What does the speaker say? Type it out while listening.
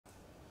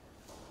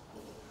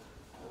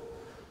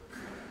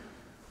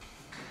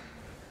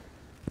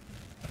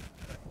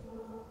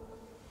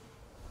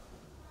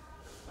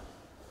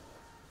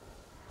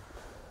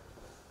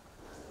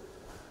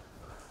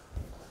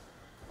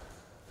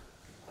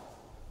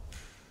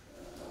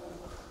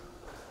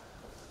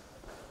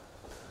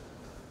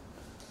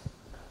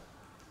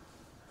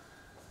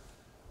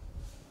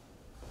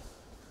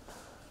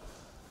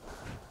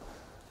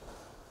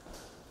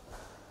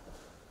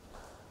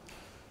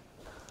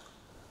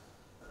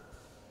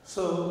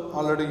So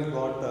already you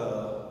got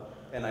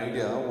an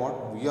idea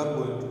what we are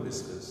going to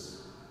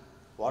discuss,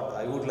 what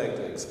I would like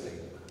to explain.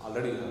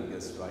 Already you have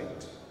guessed,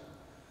 right?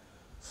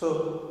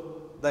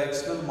 So the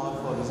external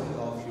morphology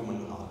of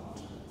human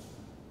heart.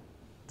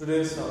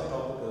 Today's our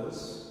topic is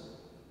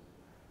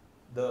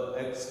the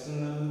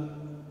external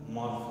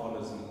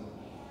morphology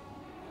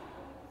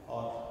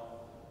or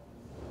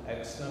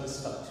external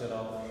structure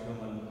of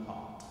human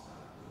heart.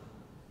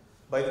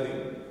 By the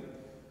way,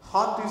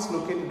 heart is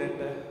located at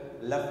the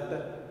left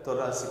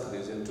thoracic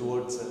region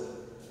towards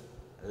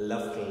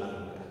left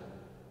lung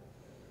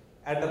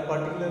at a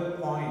particular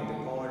point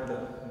called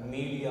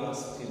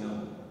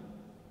mediastinum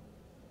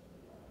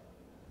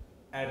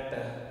at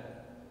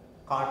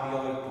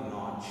cardiac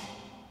notch.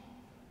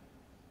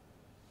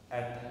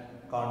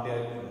 At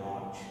cardiac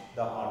notch,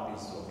 the heart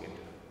is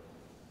located.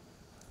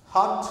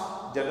 Heart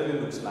generally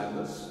looks like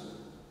this.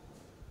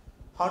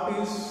 Heart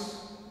is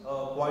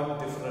quite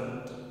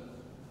different,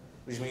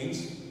 which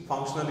means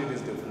functionally it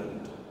is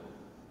different.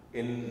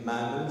 In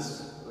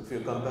mammals, if you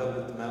compare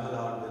with mammal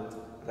heart with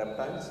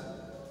reptiles,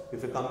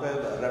 if you compare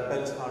the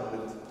reptile's heart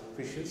with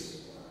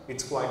fishes,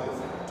 it's quite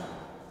different.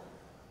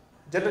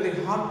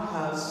 Generally, heart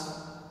has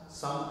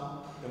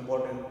some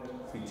important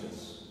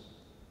features,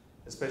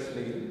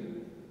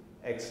 especially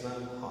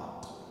external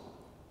heart.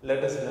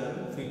 Let us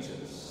learn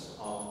features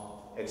of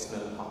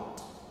external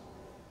heart.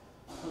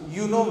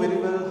 You know very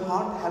well,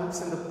 heart helps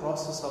in the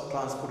process of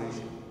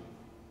transportation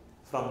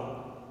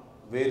from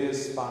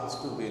various parts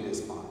to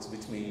various parts,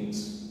 which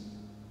means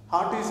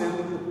heart is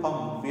able to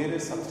pump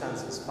various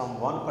substances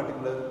from one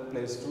particular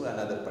place to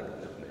another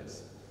particular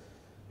place.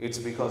 It's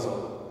because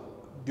of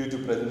due to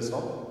presence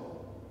of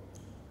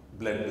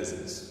blood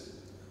vessels.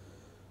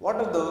 What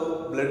are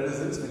the blood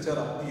vessels which are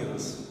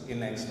appears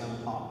in external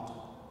heart?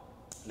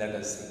 Let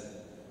us see.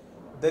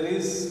 There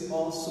is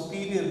a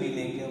superior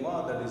vena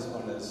cava, that is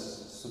called as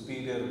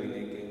superior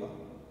vena cava,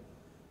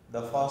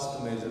 the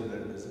first major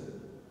blood vessel.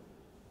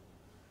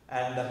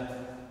 And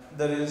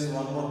there is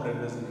one more blood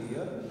vessel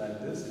here,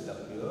 like this it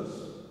appears,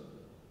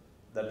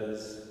 that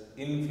is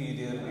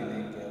inferior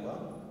vena cava,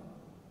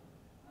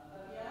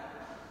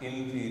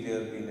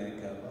 inferior vena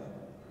cava,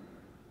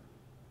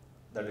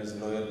 that is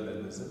lower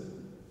blood vessel.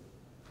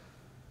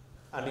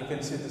 And you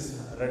can see this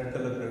red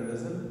color blood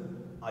vessel,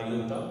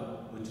 aorta,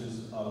 which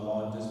is our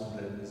largest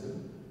blood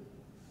vessel.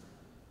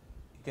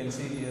 You can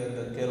see here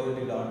the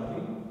carotid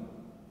artery,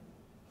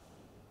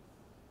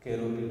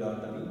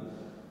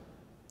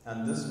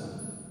 and this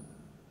one,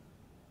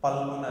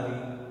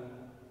 pulmonary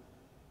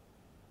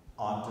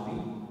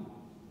artery,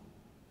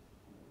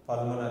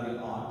 pulmonary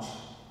arch,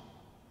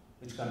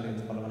 which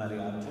contains pulmonary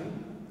artery.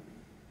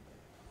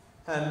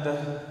 And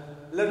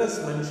let us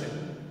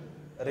mention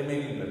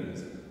remaining blood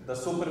vessels, the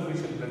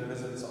superficial blood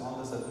vessels on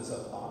the surface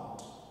of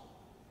heart,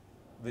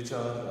 which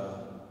are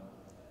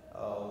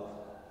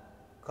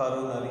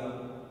coronary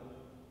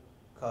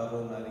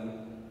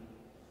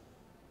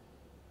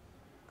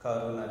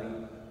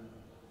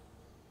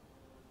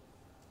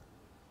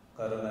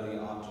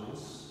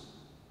arteries,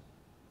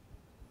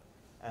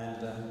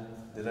 and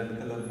the red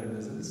color blood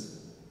vessels,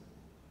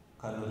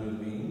 coronary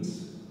veins.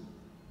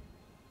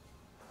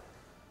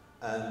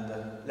 And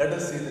let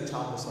us see the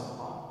chambers of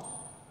heart.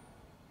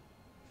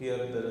 Here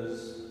there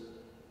is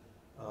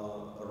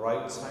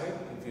right side.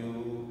 If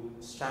you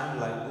stand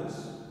like this,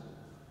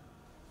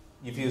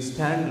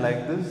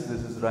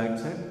 this is right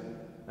side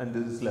and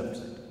this is left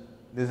side.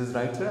 This is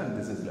right side and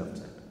this is left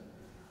side.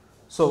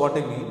 So what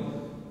I mean,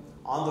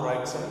 on the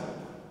right side,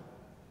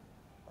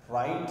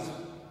 right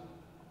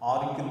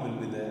auricle will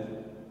be there.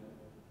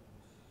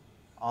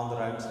 On the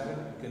right side,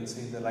 you can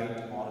see the right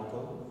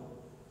auricle.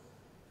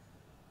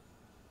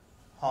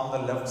 On the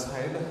left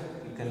side,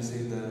 you can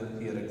see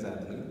here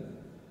exactly,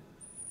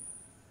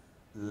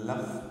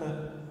 left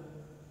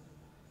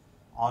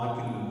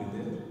auricle will be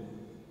there.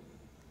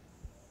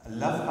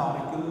 Left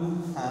auricle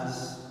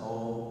has a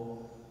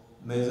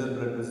major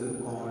blood vessel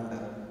called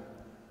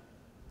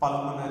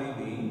pulmonary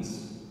veins.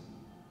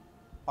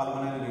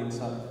 Pulmonary veins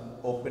are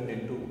opened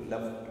into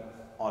left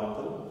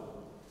auricle.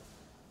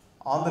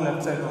 On the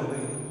left side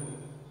only,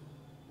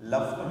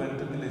 left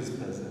ventricle is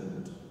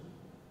present.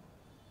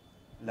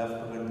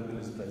 Left ventricle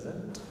is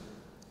present.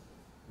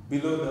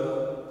 Below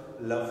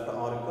the left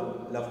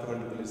auricle, left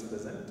ventricle is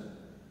present.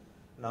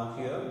 Now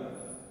here,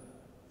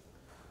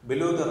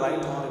 below the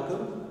right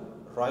auricle,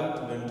 right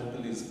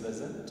ventricle is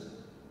present.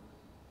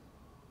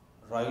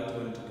 Right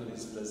ventricle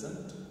is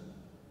present.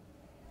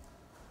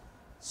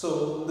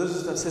 So this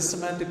is the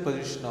systematic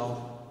position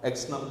of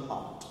external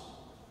heart,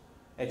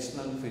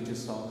 external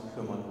features of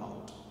human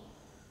heart.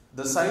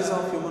 The size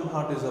of human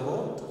heart is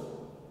about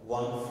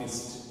one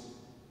fist.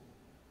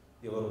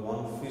 Your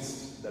one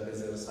fist, that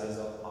is your size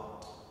of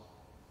heart.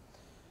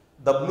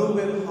 The blue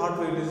whale heart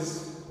weight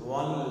is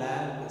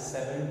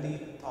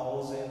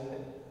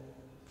 1,70,000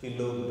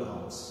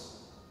 kilograms.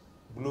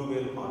 Blue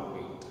whale heart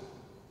weight.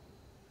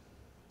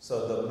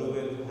 So the blue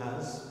whale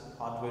has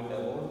heart weight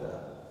about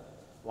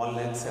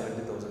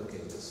 1,70,000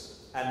 kgs,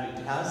 and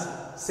it has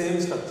same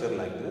structure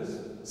like this,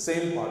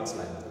 same parts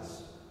like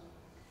this.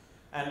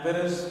 And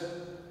whereas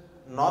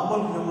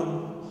normal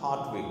human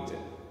heart weight,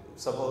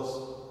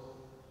 suppose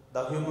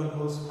the human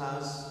who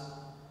has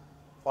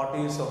 40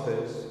 years of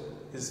age,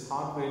 his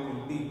heart weight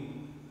will be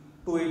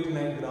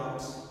 289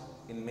 grams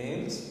in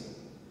males,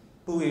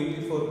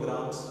 284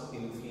 grams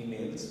in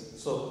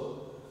females.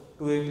 So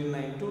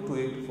 289 to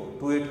 284,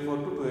 284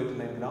 to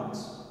 289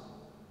 grams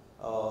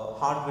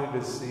heart rate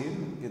is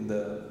seen in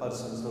the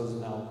persons who is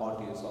now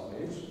 40 years of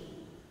age.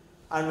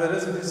 And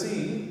whereas if you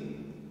see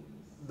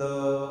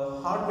the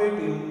heart rate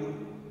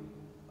in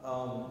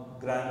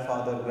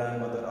grandfather,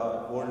 grandmother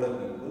or older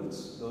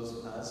peoples, those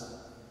who has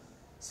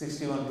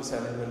 61 to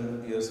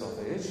 71 years of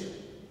age,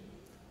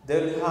 they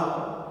will have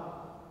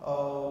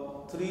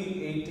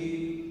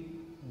 380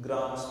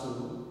 grams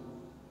to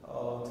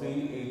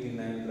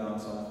 389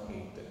 grams of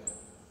heat.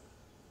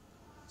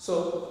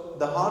 So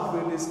the heart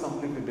rate is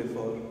completely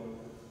different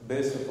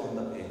based upon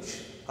the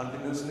age.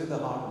 Continuously the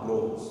heart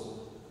grows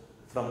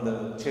from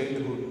the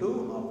childhood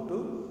to up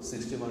to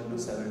 61 to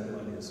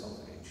 71 years of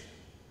age.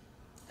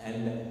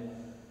 And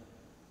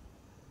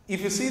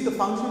if you see the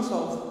functions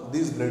of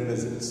these blood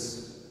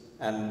vessels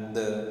and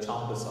the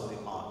chambers of the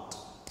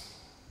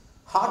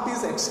heart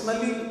is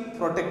externally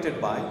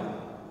protected by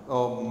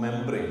a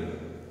membrane.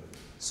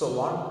 So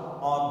what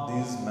are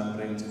these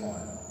membranes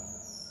called?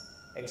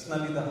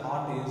 Externally the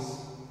heart is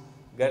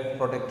get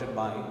protected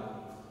by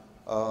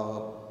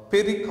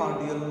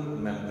pericardial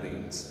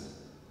membranes.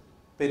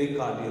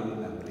 Pericardial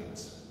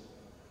membranes.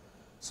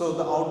 So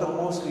the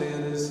outermost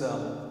layer is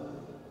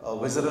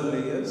visceral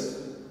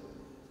layers,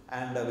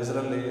 and a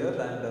visceral layer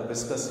and a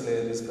viscous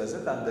layer is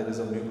present, and there is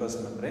a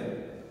mucous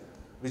membrane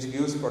which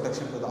gives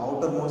protection to the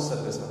outermost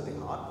surface of the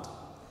heart.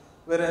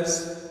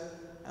 Whereas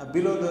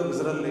below the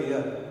visceral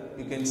layer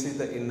you can see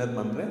the inner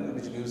membrane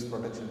which gives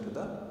protection to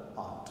the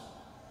heart.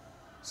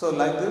 So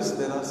like this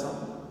there are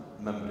some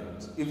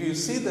membranes. If you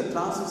see the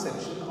transverse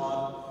section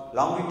or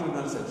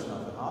longitudinal section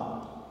of the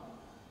heart,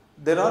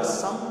 there are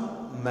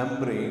some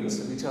membranes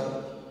which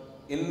are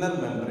inner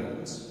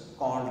membranes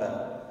called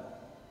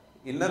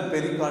inner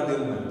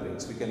pericardial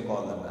membranes, we can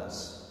call them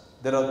as.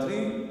 There are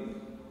three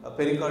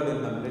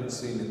pericardial membranes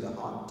seen in the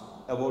heart.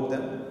 About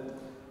them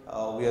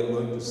we are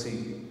going to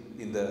see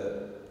in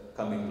the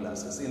coming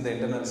classes. In the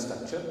internal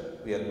structure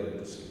we are going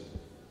to see.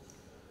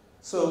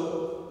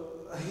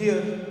 So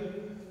here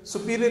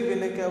superior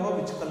vena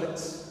cava which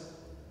collects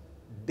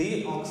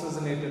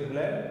deoxygenated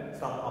blood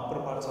from upper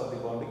parts of the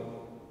body.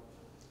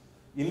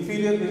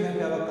 Inferior vena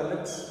cava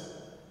collects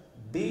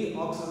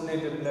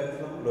deoxygenated blood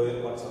from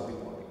lower parts of the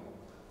body.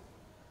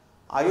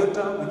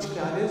 Aorta which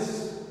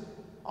carries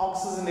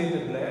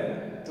oxygenated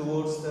blood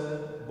towards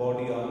the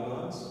body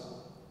organs,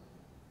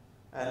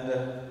 and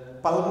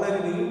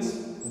pulmonary veins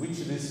which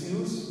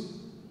receives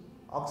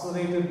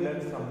oxygenated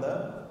blood from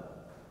the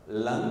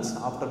lungs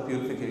after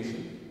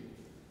purification.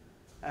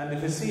 And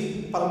if you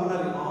see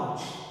pulmonary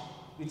arch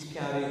which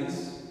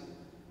carries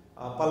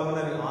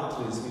pulmonary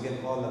arteries, we can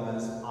call them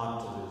as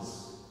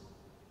arteries,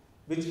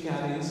 which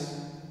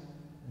carries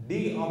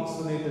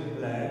deoxygenated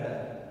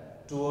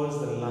blood towards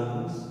the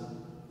lungs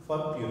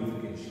for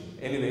purification.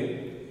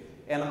 Anyway,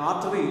 an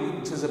artery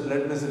which is a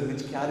blood vessel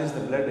which carries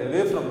the blood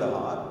away from the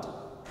heart,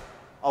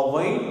 a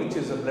vein which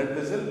is a blood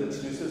vessel which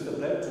receives the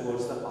blood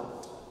towards the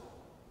heart.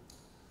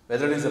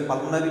 Whether it is a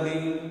pulmonary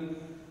vein,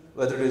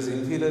 whether it is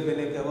inferior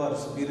vena cava or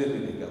superior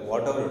vena cava,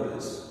 whatever it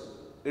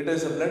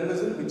is a blood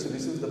vessel which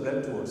receives the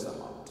blood towards the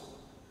heart.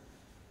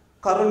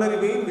 Coronary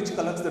vein which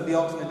collects the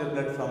deoxygenated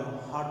blood from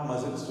heart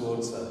muscles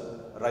towards the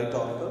right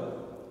auricle.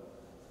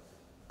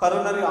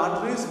 Coronary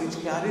arteries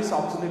which carries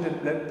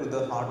oxygenated blood to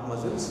the heart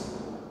muscles.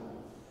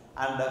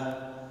 And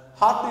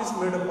heart is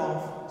made up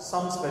of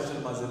some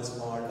special muscles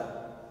called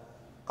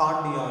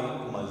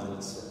cardiac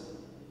muscles.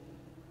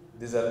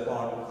 These are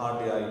called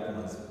cardiac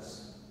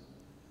muscles.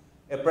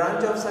 A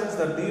branch of science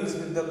that deals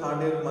with the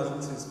cardiac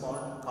muscles is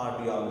called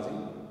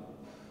cardiology.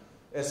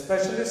 A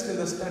specialist in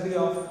the study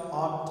of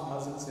heart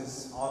muscles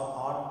is, or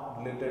heart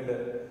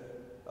related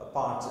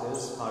parts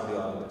is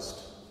cardiologist.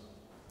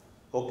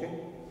 Okay?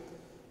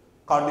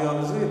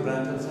 Cardiology, a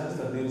branch of science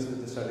that deals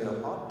with the study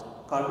of heart.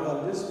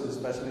 Cardiologist is a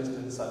specialist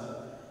in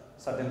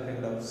certain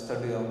kind of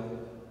study of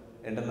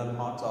internal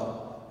hearts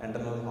or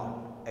internal heart,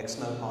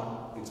 external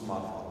heart, its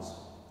morphology.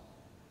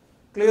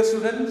 Clear,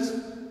 students?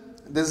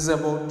 This is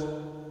about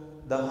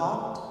the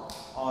heart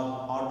or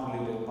heart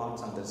related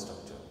parts and their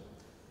structure.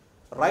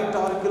 Right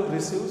auricle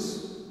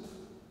receives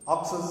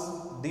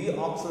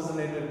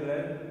deoxygenated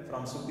blood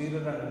from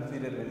superior and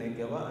inferior vena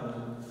cava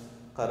and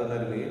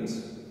coronary veins.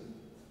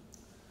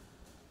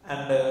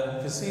 And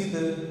if you see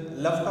the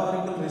left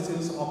auricle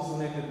receives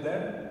oxygenated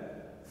blood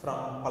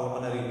from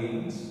pulmonary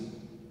veins,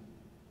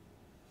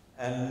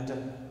 and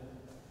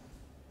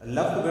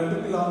left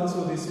ventricle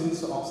also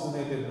receives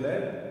oxygenated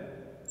blood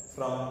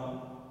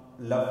from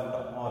left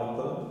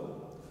auricle.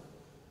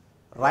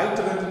 Right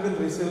ventricle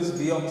receives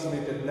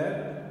deoxygenated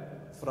blood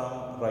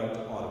from right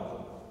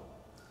auricle.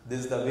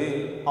 This is the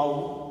way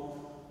how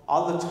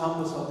all the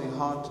chambers of the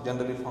heart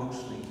generally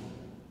functioning,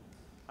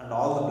 and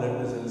all the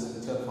blood vessels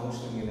which are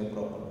functioning in a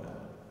proper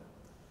manner.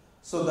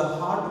 So the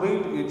heart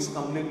weight it's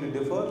completely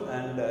different,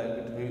 and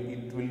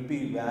it will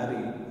be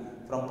vary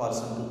from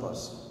person to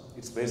person.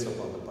 It's based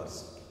upon the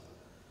person.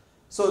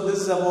 So this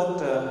is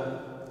about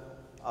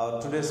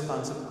our today's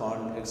concept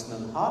called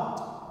external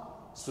heart.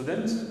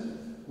 Students,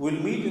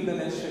 we'll meet in the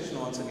next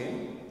session once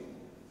again.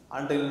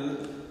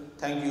 Until,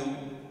 thank you.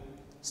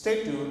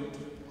 Stay tuned.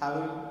 Have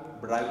a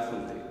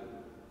brightful day.